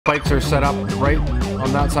Spikes are set up right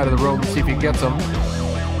on that side of the road. Let's see if he gets them.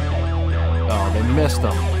 Oh, they missed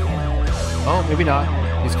them. Oh, maybe not.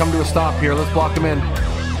 He's come to a stop here. Let's block him in.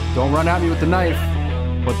 Don't run at me with the knife.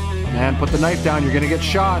 Put the knife down. You're gonna get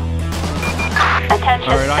shot. Attention,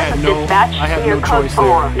 all right, I had no choice there.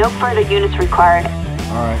 there. No further units required.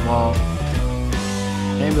 All right, well,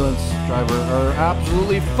 ambulance driver are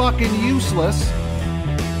absolutely fucking useless.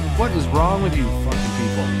 What is wrong with you fucking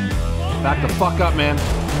people? Back the fuck up, man.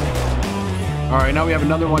 All right, now we have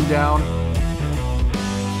another one down.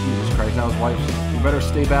 Jesus Christ, now his wife's... You better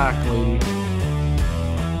stay back, lady.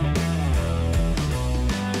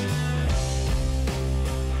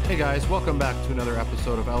 Hey guys, welcome back to another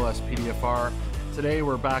episode of LSPDFR. Today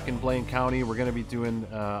we're back in Blaine County. We're going to be doing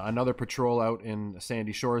another patrol out in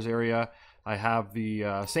Sandy Shores area. I have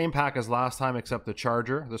the same pack as last time except the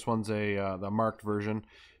Charger. This one's the marked version.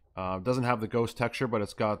 Doesn't have the ghost texture, but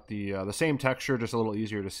it's got the same texture, just a little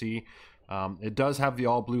easier to see. It does have the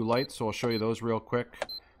all blue lights, so I'll show you those real quick.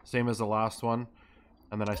 Same as the last one.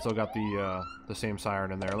 And then I still got the same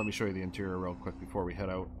siren in there. Let me show you the interior real quick before we head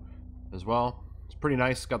out as well. It's pretty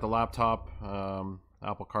nice. Got the laptop,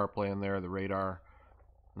 Apple CarPlay in there, the radar,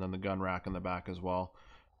 and then the gun rack in the back as well.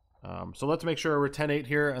 So let's make sure we're 10-8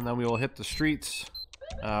 here, and then we will hit the streets.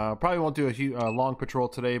 Probably won't do a long patrol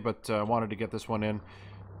today, but wanted to get this one in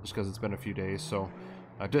just because it's been a few days. So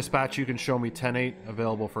dispatch, you can show me 10-8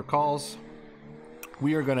 available for calls.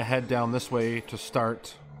 We are going to head down this way to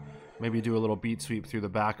start. Maybe do a little beat sweep through the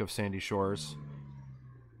back of Sandy Shores.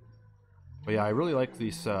 But yeah, I really like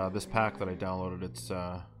this pack that I downloaded. It's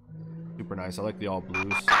super nice. I like the all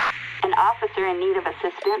blues. An officer in need of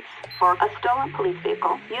assistance for a stolen police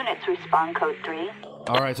vehicle. Units respond code 3.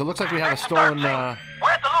 Alright, so it looks like we have a stolen Where's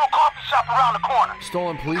the little coffee shop around the corner?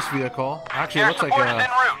 Stolen police vehicle. Actually, it looks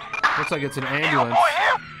like it's an ambulance.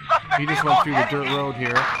 He just went through the dirt road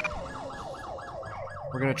here.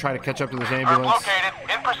 We're gonna try to catch up to this ambulance. Located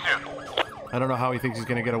in pursuit. I don't know how he thinks he's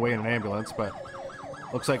gonna get away in an ambulance, but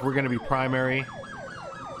looks like we're gonna be primary.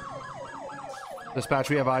 Dispatch,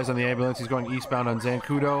 we have eyes on the ambulance. He's going eastbound on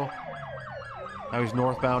Zancudo. Now he's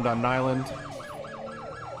northbound on Nyland.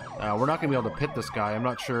 We're not gonna be able to pit this guy. I'm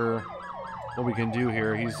not sure what we can do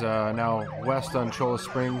here. He's now west on Cholla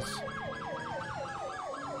Springs.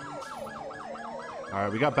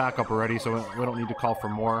 Alright, we got backup already, so we don't need to call for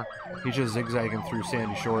more. He's just zigzagging through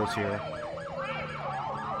Sandy Shores here.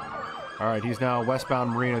 Alright, he's now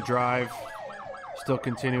westbound Marina Drive. Still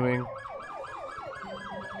continuing.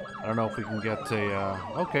 I don't know if we can get a...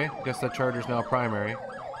 okay, I guess that Charger's now primary.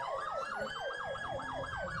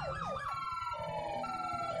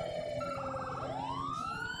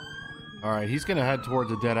 Alright, he's going to head towards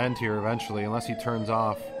a dead end here eventually, unless he turns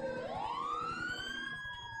off.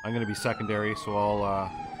 I'm going to be secondary, so I'll...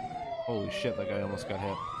 holy shit, that guy almost got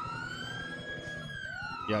hit.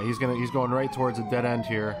 Yeah, he's going right towards a dead end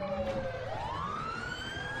here.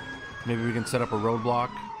 Maybe we can set up a roadblock.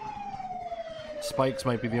 Spikes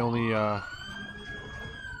might be the only... see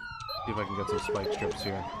if I can get some spike strips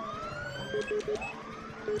here.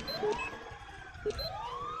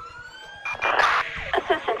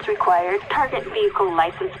 Assistance required. Target vehicle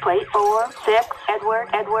license plate 46 Edward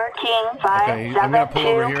King 5 Okay, I'm gonna pull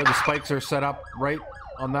over here. The spikes are set up right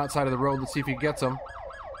on that side of the road. Let's see if he gets them.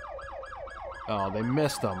 Oh, they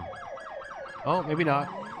missed them. Oh, maybe not.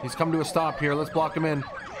 He's come to a stop here. Let's block him in.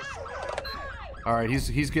 All right,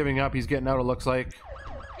 he's giving up. He's getting out, it looks like.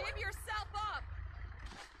 Give yourself up.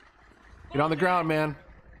 Get on the ground, man.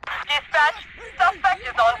 Dispatch, suspect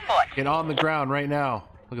is on foot. Get on the ground right now.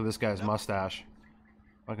 Look at this guy's mustache.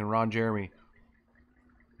 Fucking Ron Jeremy.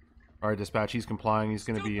 All right, dispatch, he's complying. He's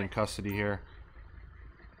going to be in custody here.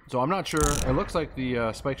 So I'm not sure. It looks like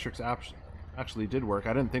the spike strips actually did work.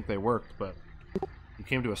 I didn't think they worked, but he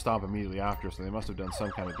came to a stop immediately after, so they must have done some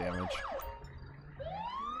kind of damage.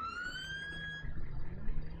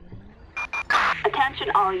 Attention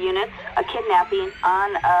all units. A kidnapping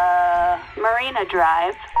on Marina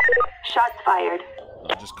Drive. Shots fired.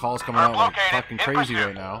 Just calls coming out like fucking crazy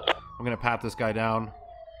right now. I'm going to pat this guy down.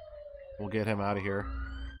 We'll get him out of here.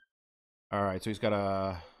 Alright, so he's got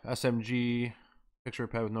a SMG, picture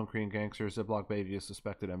of pet with known Korean gangster, Ziploc baby is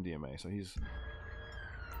suspected MDMA. So he's...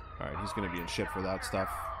 Alright, he's going to be in shit for that stuff.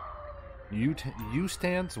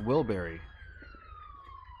 Eustace Wilbury.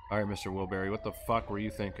 Alright, Mr. Wilbury, what the fuck were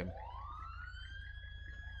you thinking?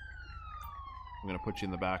 I'm going to put you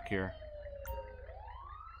in the back here.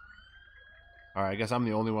 Alright, I guess I'm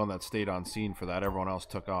the only one that stayed on scene for that. Everyone else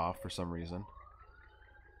took off for some reason.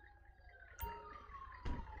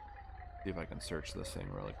 See if I can search this thing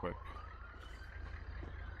really quick.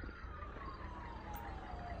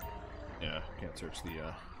 Yeah, can't search the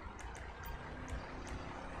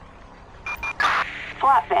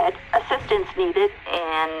flatbed. Assistance needed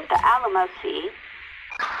in the Alamo Sea.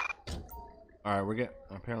 Alright, we're getting...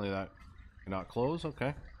 Apparently that cannot close.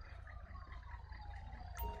 Okay.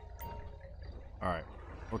 Alright.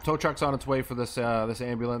 Well, tow truck's on its way for this this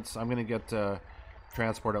ambulance. I'm gonna get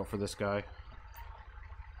transport out for this guy.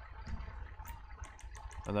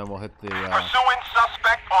 And then we'll hit the... Pursuing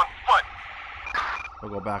suspect on foot.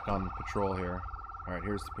 We'll go back on patrol here. Alright,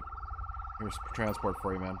 here's transport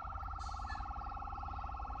for you, man.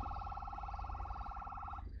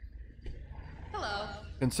 Hello.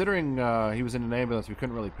 Considering he was in an ambulance, we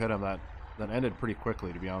couldn't really pit him. That ended pretty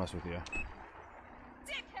quickly, to be honest with you.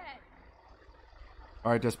 Dickhead.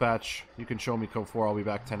 Alright, dispatch. You can show me code 4. I'll be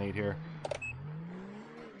back 10-8 here.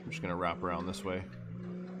 I'm just gonna wrap around this way.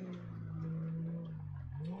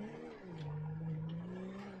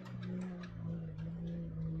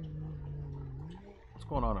 What's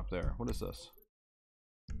going on up there? What is this?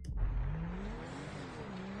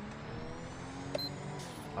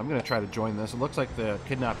 I'm gonna try to join this. It looks like the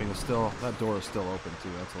kidnapping is still... That door is still open too.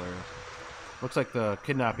 That's hilarious. Looks like the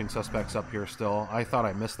kidnapping suspect's up here still. I thought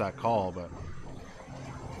I missed that call, but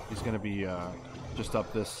he's gonna be just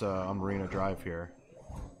up this on Marina Drive here.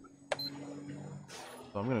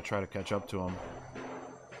 So I'm gonna try to catch up to him.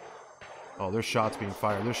 Oh, there's shots being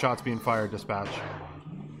fired. There's shots being fired, dispatch.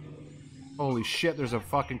 Holy shit, there's a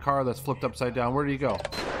fucking car that's flipped upside down. Where did he go?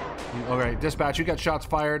 Alright, dispatch, you got shots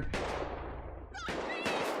fired.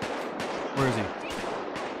 Where is he?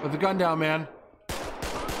 Put the gun down, man.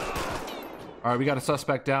 Alright, we got a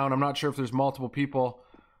suspect down. I'm not sure if there's multiple people.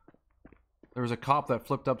 There was a cop that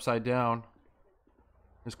flipped upside down.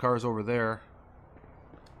 His car's over there.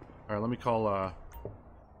 Alright, let me call, where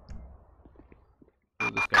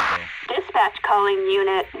did this guy go? Dispatch calling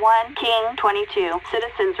Unit 1 King 22.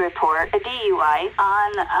 Citizens report a DUI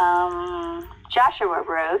on Joshua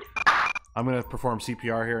Road. I'm gonna perform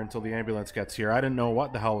CPR here until the ambulance gets here. I didn't know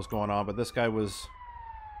what the hell was going on, but this guy was...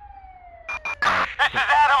 This is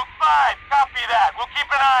Adam 5. Copy that. We'll keep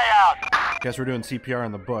an eye out. Guess we're doing CPR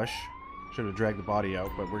in the bush. Should have dragged the body out,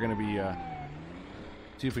 but we're gonna be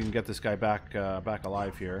see if we can get this guy back back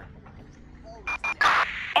alive here.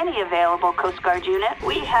 Any available Coast Guard unit,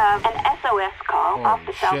 we have an SOS call Holy off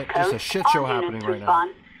the South shit, Coast. there's a shit show All happening units right now.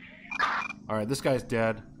 respond. Alright, this guy's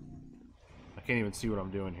dead. I can't even see what I'm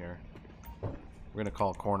doing here. We're gonna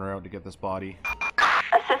call a coroner out to get this body.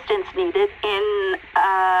 Assistance needed in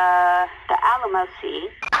the Alamo Sea.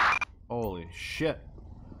 Holy shit.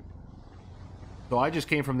 So I just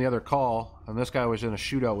came from the other call, and this guy was in a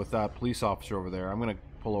shootout with that police officer over there. I'm gonna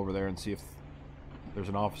pull over there and see if there's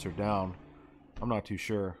an officer down. I'm not too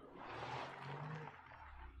sure.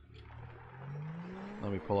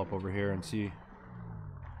 Let me pull up over here and see.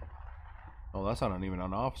 Oh, that's not even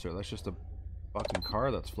an officer. That's just a fucking car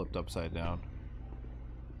that's flipped upside down.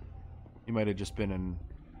 He might have just been in...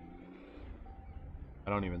 I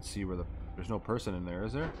don't even see where the... There's no person in there,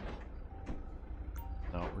 is there?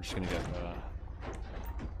 No, we're just gonna get...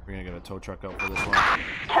 we're gonna get a tow truck out for this one.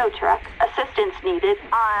 Tow truck. Assistance needed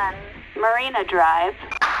on Marina Drive.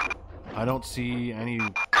 I don't see any...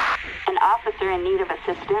 An officer in need of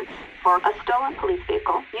assistance for a stolen police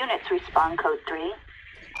vehicle. Units respond code 3.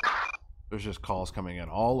 There's just calls coming in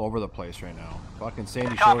all over the place right now. Fucking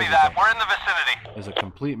Sandy Copy Shores that. We're in the vicinity. is a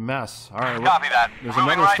complete mess. All right, Copy that. there's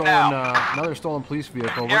Moving another right another stolen police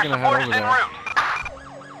vehicle. Air We're gonna head support over is en there.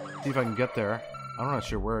 route. See if I can get there. I'm not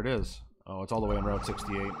sure where it is. Oh, it's all the way on Route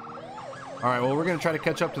 68. All right, well, we're gonna try to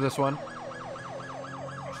catch up to this one.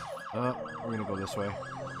 We're gonna go this way.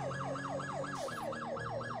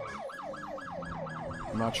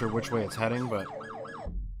 I'm not sure which way it's heading, but...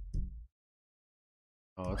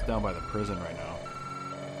 Oh, it's down by the prison right now.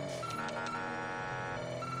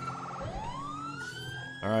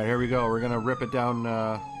 Alright, here we go. We're gonna rip it down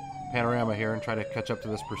panorama here and try to catch up to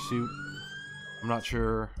this pursuit. I'm not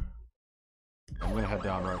sure... I'm gonna head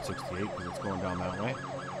down Route 68 because it's going down that way.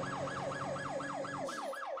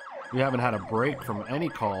 We haven't had a break from any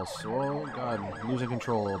calls. Oh god, I'm losing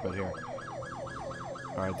control a little bit here.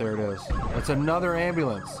 Alright, there it is. It's another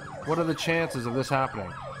ambulance. What are the chances of this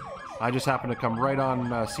happening? I just happened to come right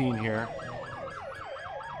on scene here.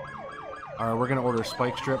 Alright, we're gonna order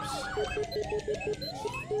spike strips.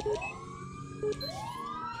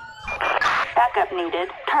 Backup needed.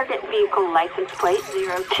 Target vehicle license plate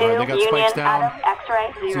 02. Alright, they got Union spikes down. Adam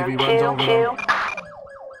X-ray See if he runs over 022. them.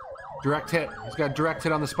 Direct hit. He's got a direct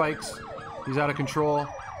hit on the spikes. He's out of control. Alright,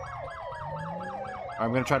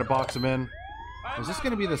 I'm gonna try to box him in. Is this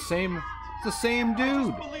gonna be the same? It's the same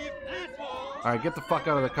dude. Alright, get the fuck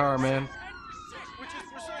out of the car, man. Which is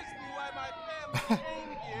precisely why my family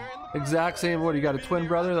came here in the Exact same. What, you got a twin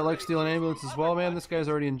brother that likes stealing ambulances as well, man? This guy's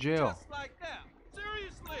already in jail. Just like that.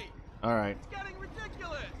 Seriously. Alright. It's getting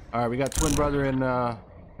ridiculous. Alright, we got twin brother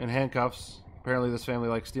in handcuffs. Apparently this family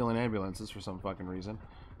likes stealing ambulances for some fucking reason.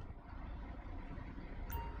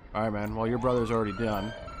 Alright, man. Well, your brother's already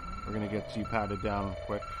done. We're gonna get you patted down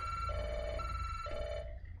quick.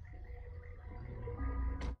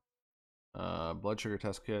 Blood sugar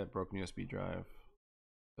test kit, broken USB drive,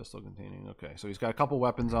 pistol containing. Okay, so he's got a couple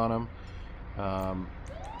weapons on him. I'm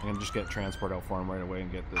gonna just get transport out for him right away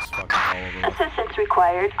and get this fucking call over with. Assistance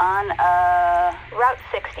required on Route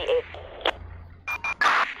 68.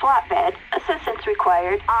 Flatbed. Assistance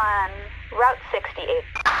required on Route 68.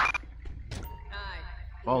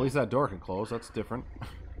 Well, at least that door can close. That's different.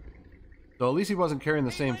 So at least he wasn't carrying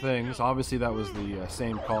the same things. Obviously that was the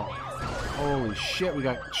same call. Holy shit, we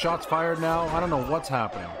got shots fired now. I don't know what's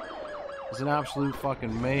happening. There's an absolute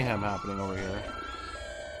fucking mayhem happening over here.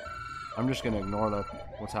 I'm just gonna ignore that.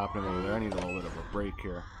 What's happening over there? I need a little bit of a break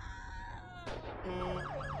here.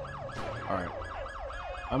 Alright.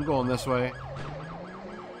 I'm going this way.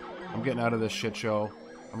 I'm getting out of this shit show.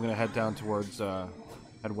 I'm gonna head down towards,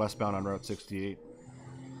 head westbound on Route 68.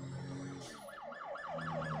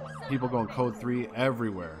 People going code 3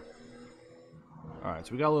 everywhere. Alright,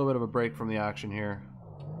 so we got a little bit of a break from the action here.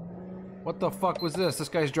 What the fuck was this? This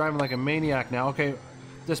guy's driving like a maniac now. Okay,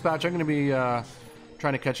 dispatch, I'm going to be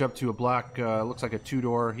trying to catch up to a black, looks like a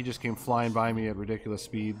two-door. He just came flying by me at ridiculous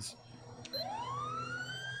speeds.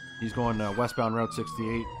 He's going westbound Route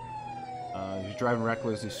 68. He's driving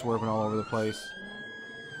reckless. He's swerving all over the place.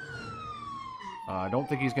 I don't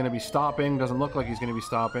think he's going to be stopping. Doesn't look like he's going to be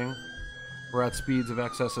stopping. We're at speeds of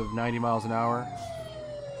excess of 90 miles an hour.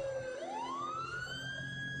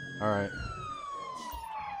 Alright.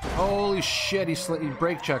 Holy shit, he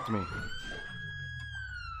brake checked me.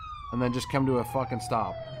 And then just come to a fucking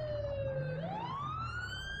stop.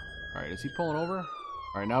 Alright, is he pulling over?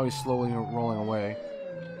 Alright, now he's slowly rolling away.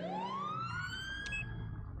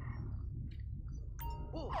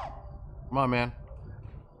 Come on, man.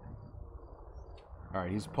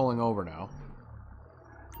 Alright, he's pulling over now.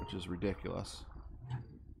 Which is ridiculous.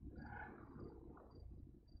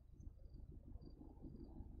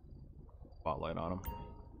 Spotlight on him.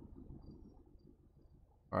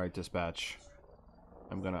 Alright, dispatch.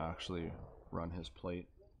 I'm gonna actually run his plate.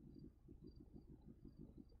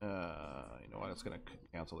 You know what? It's gonna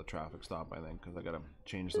cancel the traffic stop, I think, because I gotta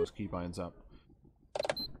change those keybinds up.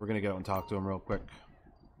 We're gonna get out and talk to him real quick.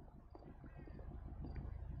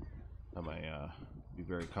 I might be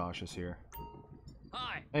very cautious here.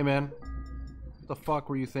 Hi. Hey, man. What the fuck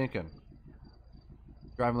were you thinking?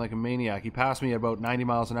 Driving like a maniac. You passed me at about 90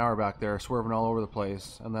 miles an hour back there, swerving all over the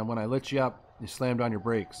place. And then when I lit you up, you slammed on your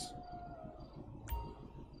brakes.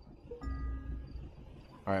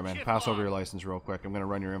 Alright, man. Pass over your license real quick. I'm going to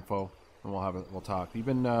run your info, and we'll talk. You've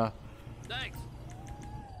been, Thanks.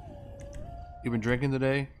 You've been drinking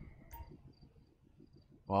today?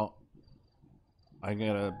 Well, I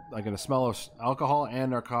get a smell of alcohol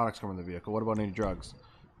and narcotics coming in the vehicle. What about any drugs?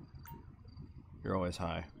 You're always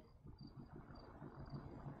high.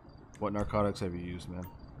 What narcotics have you used, man?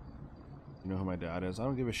 You know who my dad is? I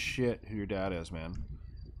don't give a shit who your dad is, man.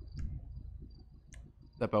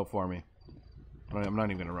 Step out for me. I'm not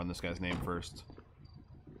even going to run this guy's name first.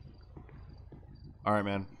 Alright,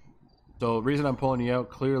 man. So, the reason I'm pulling you out,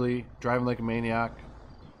 clearly, driving like a maniac.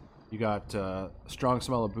 You got a strong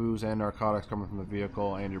smell of booze and narcotics coming from the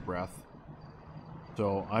vehicle and your breath.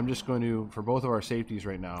 So I'm just going to, for both of our safeties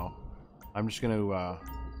right now, I'm just going to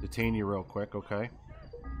detain you real quick, okay?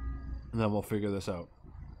 And then we'll figure this out.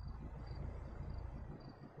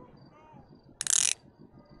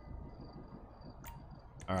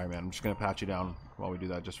 Alright, man, I'm just going to pat you down while we do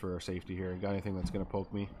that just for our safety here. Got anything that's going to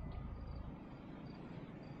poke me?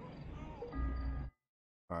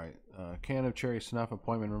 Alright, can of cherry snuff,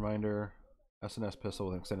 appointment reminder, S&S pistol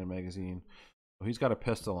with extended magazine. So he's got a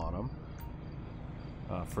pistol on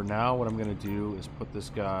him. For now, what I'm going to do is put this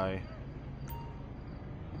guy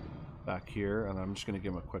back here, and I'm just going to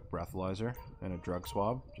give him a quick breathalyzer and a drug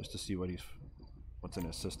swab, just to see what's in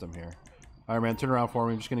his system here. Alright, man, turn around for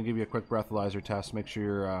me. I'm just going to give you a quick breathalyzer test, make sure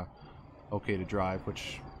you're okay to drive,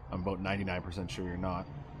 which I'm about 99% sure you're not.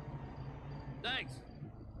 Thanks.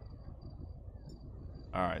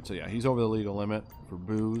 Alright, so yeah, he's over the legal limit for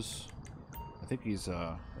booze. I think he's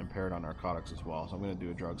impaired on narcotics as well, so I'm going to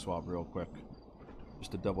do a drug swab real quick,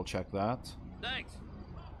 just to double check that. Thanks.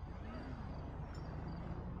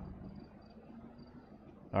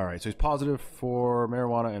 Alright, so he's positive for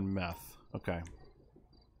marijuana and meth. Okay.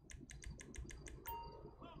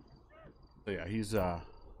 So yeah, he's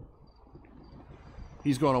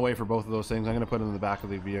He's going away for both of those things. I'm going to put him in the back of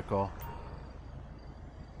the vehicle.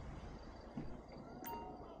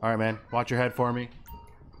 Alright, man. Watch your head for me.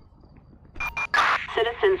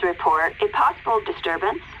 Citizens report a possible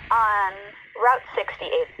disturbance on Route 68.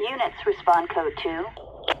 Units respond code 2.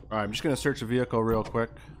 Alright, I'm just going to search the vehicle real quick.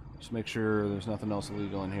 Just make sure there's nothing else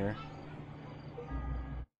illegal in here.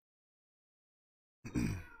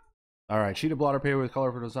 Alright, sheet of blotter paper with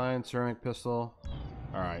colorful design, ceramic pistol.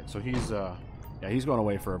 Alright, so he's yeah, he's going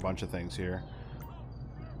away for a bunch of things here.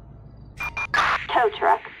 Tow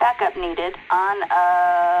truck, backup needed on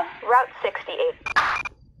Route 68.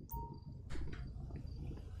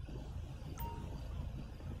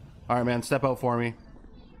 Alright, man, step out for me.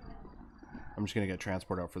 I'm just gonna get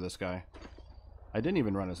transport out for this guy. I didn't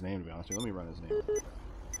even run his name, to be honest with you. Let me run his name.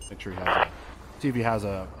 Make sure he has a... See if he has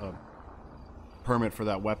a permit for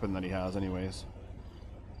that weapon that he has, anyways.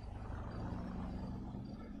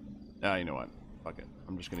 Ah, you know what? Fuck it.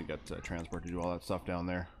 I'm just gonna get transport to do all that stuff down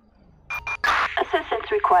there.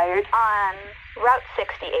 Assistance required on Route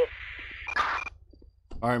 68.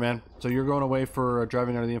 Alright, man. So you're going away for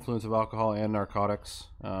driving under the influence of alcohol and narcotics.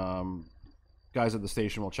 Guys at the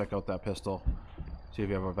station will check out that pistol. See if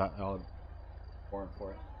you have a valid warrant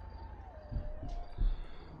for it.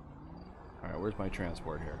 Alright, where's my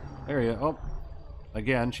transport here? There you go. Oh,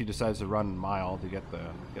 again, she decides to run a mile to get the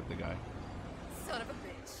guy. Son of a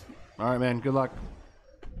bitch. Alright, man. Good luck.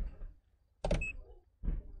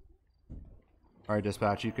 Alright,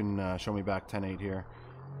 dispatch. You can show me back 10-8 here.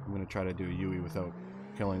 I'm going to try to do a UE without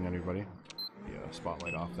killing anybody. The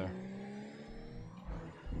spotlight off there.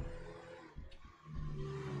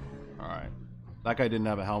 Alright. That guy didn't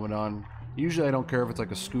have a helmet on. Usually I don't care if it's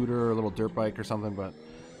like a scooter or a little dirt bike or something, but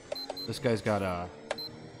this guy's got a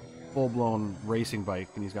full-blown racing bike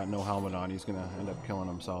and he's got no helmet on. He's going to end up killing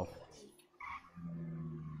himself.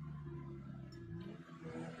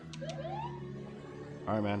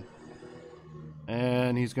 Alright, man.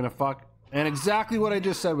 And he's going to fuck. And exactly what I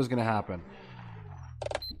just said was going to happen.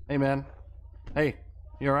 Hey, man. Hey,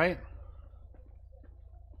 you alright?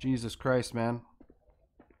 Jesus Christ, man.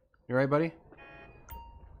 You alright, buddy?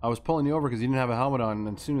 I was pulling you over because you didn't have a helmet on,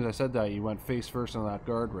 and as soon as I said that, you went face first on that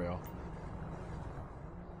guardrail.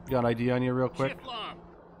 You got an ID on you real quick?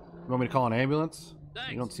 You want me to call an ambulance?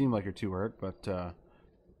 Thanks. You don't seem like you're too hurt, but,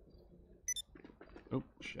 oh,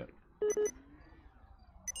 shit.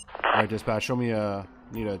 Alright, dispatch, show me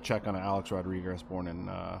need a check on an Alex Rodriguez, born in,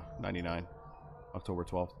 99. October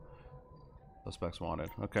 12th. Suspects wanted.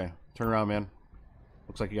 Okay, turn around, man.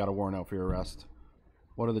 Looks like you got a warrant out for your arrest.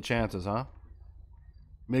 What are the chances, huh?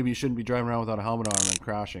 Maybe you shouldn't be driving around without a helmet on and then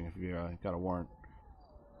crashing if you got a warrant.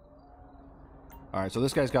 Alright, so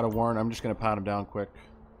this guy's got a warrant. I'm just going to pat him down quick.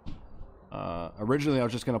 Originally, I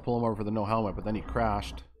was just going to pull him over for the no helmet, but then he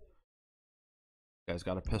crashed. This guy's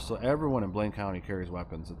got a pistol. Everyone in Blaine County carries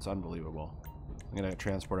weapons. It's unbelievable. I'm going to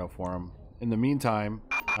transport out for him. In the meantime,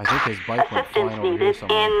 I think his bike went flying over here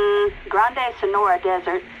somewhere. In Grande Sonora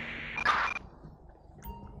Desert.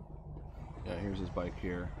 Yeah, here's his bike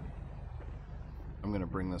here. I'm going to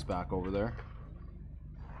bring this back over there.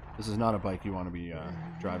 This is not a bike you want to be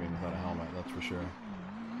driving without a helmet, that's for sure.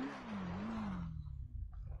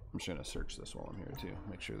 I'm just going to search this while I'm here, too.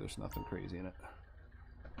 Make sure there's nothing crazy in it.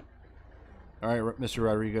 Alright, Mr.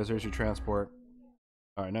 Rodriguez, there's your transport.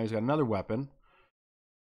 Alright, now he's got another weapon.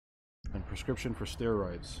 And prescription for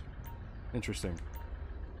steroids. Interesting.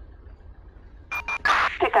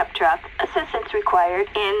 Pickup truck. Assistance required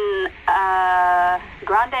in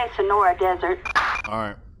Grande Sonora Desert.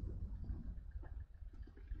 Alright.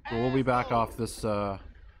 So we'll be back off this, we'll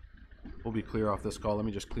be clear off this call. Let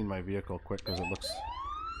me just clean my vehicle quick because it looks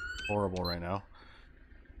horrible right now.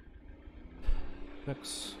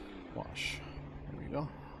 Fix, wash. There we go.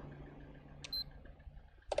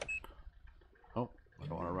 Oh, I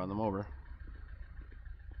don't want to run them over.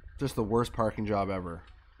 Just the worst parking job ever.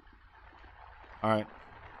 Alright.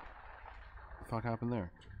 What the fuck happened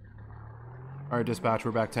there? Alright, dispatch,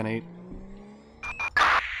 we're back 10-8.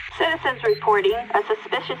 Citizens reporting a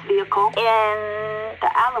suspicious vehicle in the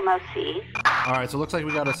Alamo Sea. Alright, so it looks like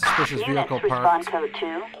we got a suspicious vehicle parked. Code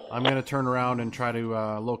 2. I'm going to turn around and try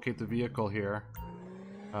to locate the vehicle here.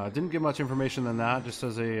 Didn't give much information than that. Just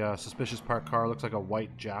says a suspicious parked car. Looks like a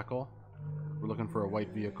white Jackal. We're looking for a white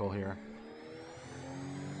vehicle here.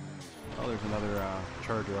 Oh, there's another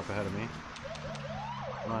Charger up ahead of me.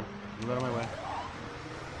 Come on, move out of my way.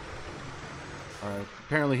 Alright,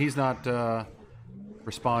 apparently he's not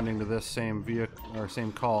responding to this same vehicle or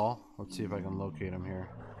same call. Let's see if I can locate him here.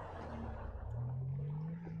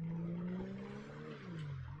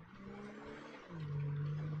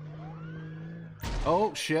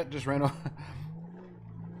 Oh shit, just ran over.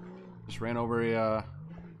 Just ran over a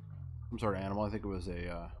some sort of animal. I think it was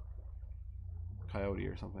a coyote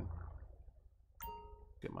or something.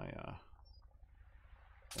 Get my yeah,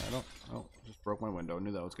 I don't. Oh, just broke my window.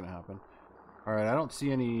 Knew that was gonna happen. All right, I don't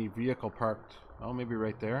see any vehicle parked. Oh, maybe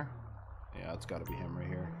right there. Yeah, it's got to be him right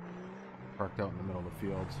here. Parked out in the middle of the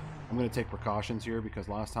fields. I'm gonna take precautions here because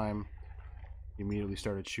last time he immediately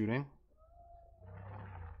started shooting.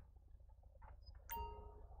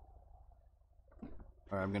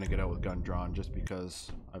 Alright, I'm gonna get out with gun drawn just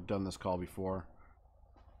because I've done this call before.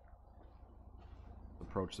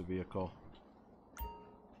 Approach the vehicle.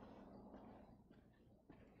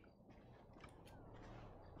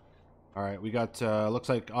 Alright, we got, looks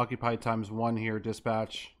like occupied ×1 here,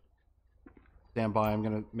 dispatch. Stand by, I'm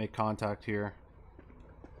gonna make contact here.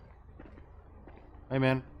 Hey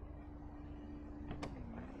man.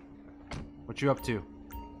 What you up to?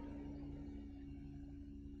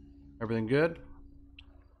 Everything good?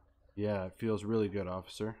 Yeah, it feels really good,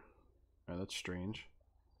 officer. Alright, that's strange.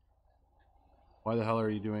 Why the hell are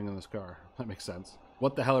you doing in this car? That makes sense.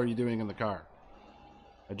 What the hell are you doing in the car?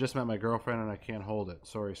 I just met my girlfriend and I can't hold it.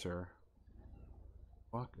 Sorry, sir.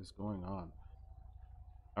 What is going on?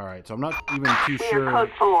 Alright, so I'm not even too sure. Code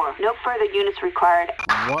 4. No further units required.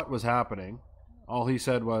 What was happening? All he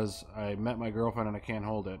said was, I met my girlfriend and I can't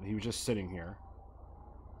hold it. He was just sitting here.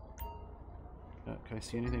 Can I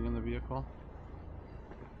see anything in the vehicle?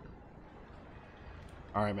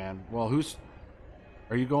 Alright, man. Well,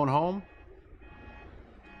 are you going home?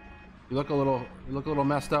 You look a little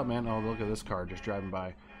messed up, man. Oh, look at this car just driving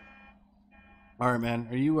by. Alright, man.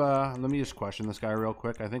 Are you, let me just question this guy real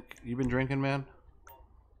quick. I think you've been drinking, man?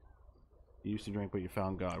 You used to drink, but you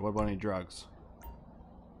found God. What about any drugs?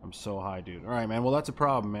 I'm so high, dude. Alright, man. Well, that's a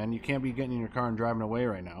problem, man. You can't be getting in your car and driving away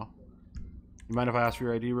right now. You mind if I ask for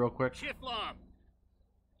your ID real quick? Shift long.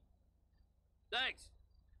 Thanks.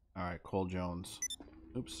 Alright, Cole Jones.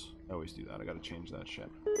 Oops, I always do that. I gotta change that shit.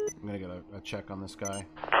 I'm gonna get a check on this guy.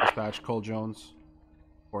 Dispatch, Cole Jones.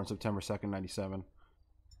 Born September 2nd, 97.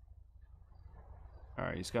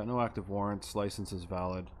 Alright, he's got no active warrants. License is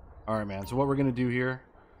valid. Alright, man. So what we're gonna do here,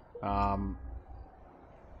 I'm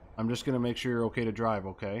just gonna make sure you're okay to drive,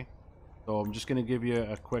 okay? So I'm just gonna give you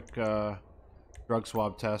a quick drug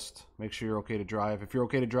swab test. Make sure you're okay to drive. If you're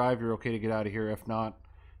okay to drive, you're okay to get out of here. If not,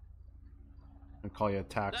 I'll call you a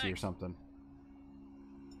taxi Thanks. Or something.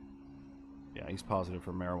 Yeah, he's positive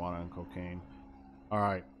for marijuana and cocaine.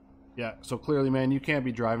 Alright. Yeah, so clearly, man, you can't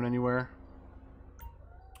be driving anywhere.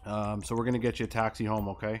 So we're going to get you a taxi home,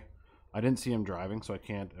 okay? I didn't see him driving, so I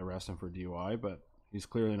can't arrest him for DUI, but he's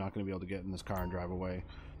clearly not going to be able to get in this car and drive away.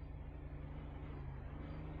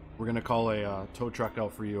 We're going to call a tow truck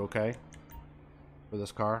out for you, okay? For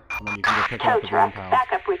this car. And then you can go pick it up at the impound.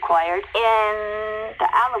 Backup required in the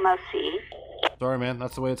Alamo Sea. Sorry, man.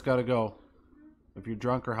 That's the way it's got to go. If you're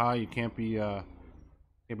drunk or high, you can't be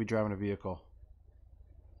driving a vehicle.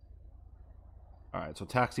 Alright, so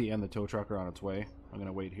taxi and the tow truck are on its way. I'm going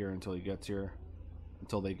to wait here until he gets here.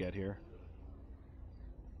 Until they get here.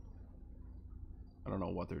 I don't know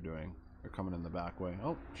what they're doing. They're coming in the back way.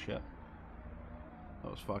 Oh, shit.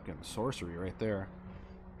 That was fucking sorcery right there.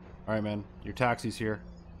 Alright, man. Your taxi's here.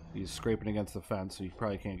 He's scraping against the fence, so you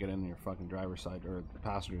probably can't get in your fucking driver's side or the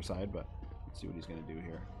passenger side, but let's see what he's going to do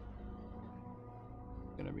here.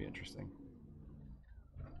 It's going to be interesting.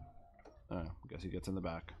 I guess he gets in the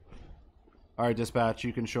back. Alright, dispatch,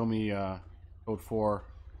 you can show me code 4.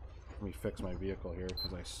 Let me fix my vehicle here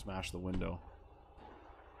because I smashed the window.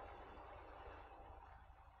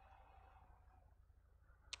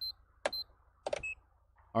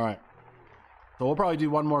 Alright. So we'll probably do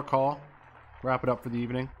one more call. Wrap it up for the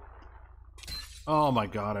evening. Oh my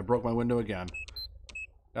god, I broke my window again.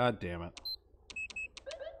 God damn it.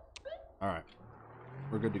 Alright.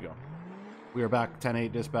 We're good to go. We are back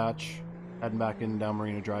 10-8 dispatch. Heading back in down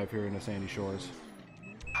Marina Drive here into Sandy Shores.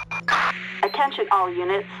 Attention all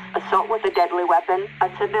units. Assault with a deadly weapon. A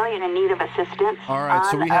civilian in need of assistance. Alright,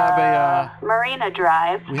 so we have a Marina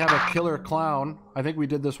Drive. We have a killer clown. I think we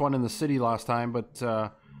did this one in the city last time, but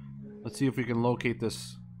let's see if we can locate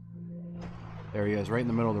this. There he is, right in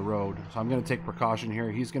the middle of the road. So I'm going to take precaution here.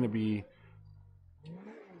 He's going to be...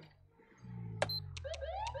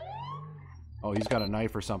 Oh, he's got a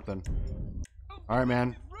knife or something. Alright,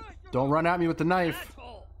 man. Don't run at me with the knife.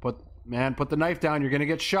 Put the knife down. You're going to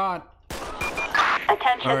get shot.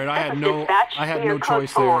 Attention. Alright, I had no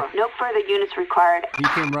choice there. No further units required. He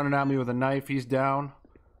came running at me with a knife. He's down.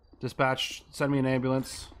 Dispatch, send me an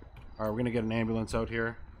ambulance. Alright, we're going to get an ambulance out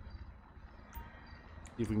here.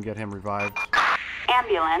 See if we can get him revived.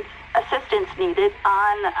 Ambulance. Assistance needed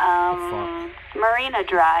on Marina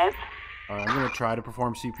Drive. Alright, I'm going to try to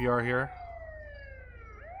perform CPR here.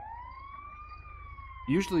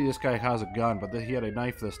 Usually this guy has a gun, but he had a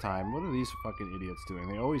knife this time. What are these fucking idiots doing?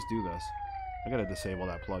 They always do this. I gotta disable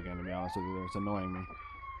that plug-in, to be honest with you. It's annoying me.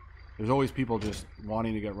 There's always people just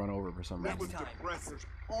wanting to get run over for some reason. Next time. There's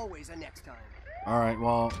always a next time. Alright,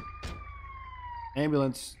 well...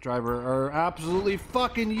 ambulance driver are absolutely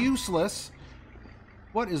fucking useless.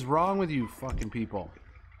 What is wrong with you fucking people?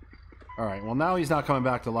 Alright, well now he's not coming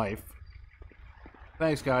back to life.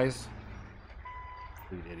 Thanks, guys.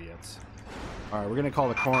 These idiots. Alright, we're gonna call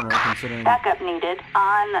the coroner, considering... Backup needed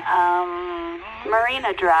on,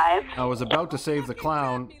 Marina Drive. I was about to save the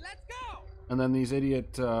clown, and then these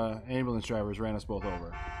idiot ambulance drivers ran us both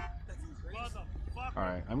over.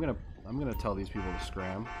 Alright, I'm gonna tell these people to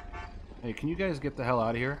scram. Hey, can you guys get the hell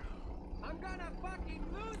out of here? I'm gonna fucking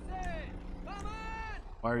lose it! Come on!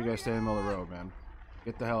 Why are you guys standing in the middle of the road, man?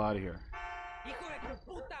 Get the hell out of here. Hijo de tu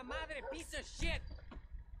puta madre, piece of shit!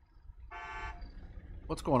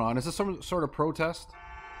 What's going on? Is this some sort of protest?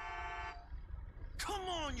 Come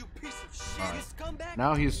on, you piece of shit! All right. Scumbag!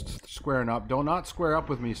 Now he's squaring up. Do not square up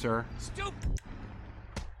with me, sir. Stupid!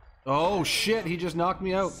 Oh shit, he just knocked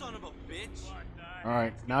me out. Son of a bitch!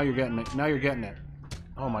 Alright, now you're getting it. Now you're getting it.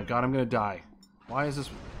 Oh my god, I'm gonna die. Why is this...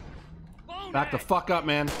 Back the fuck up,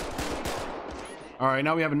 man. Alright,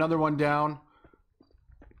 now we have another one down.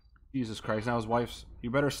 Jesus Christ, now his wife's...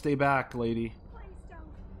 You better stay back, lady.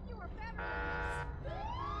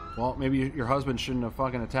 Well, maybe your husband shouldn't have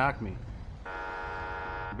fucking attacked me.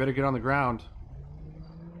 You better get on the ground.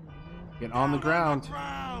 Get on the ground.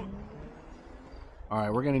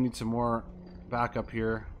 Alright, we're gonna need some more backup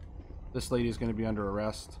here. This lady is gonna be under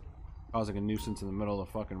arrest, causing a nuisance in the middle of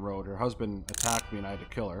the fucking road. Her husband attacked me and I had to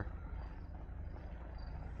kill her.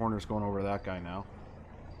 Coroner's going over to that guy now.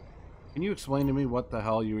 Can you explain to me what the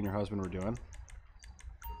hell you and your husband were doing?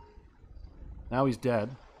 Now he's dead.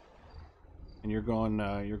 And you're going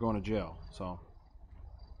to jail, so.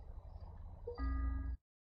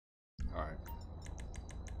 Alright.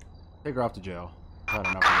 Take her off to jail. I've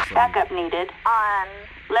had enough of this lady. Backup needed on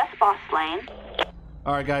Les Boss Lane.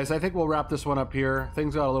 Alright guys, I think we'll wrap this one up here.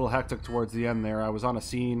 Things got a little hectic towards the end there. I was on a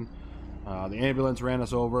scene. The ambulance ran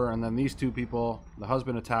us over, and then these two people, the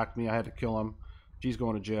husband attacked me. I had to kill him. She's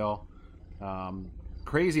going to jail.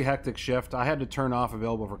 Crazy hectic shift. I had to turn off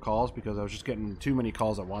available for calls because I was just getting too many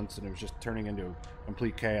calls at once and it was just turning into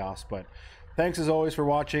complete chaos. But thanks as always for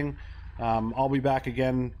watching. I'll be back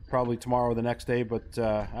again probably tomorrow or the next day, but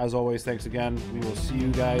as always, thanks again. We will see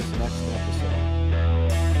you guys next episode.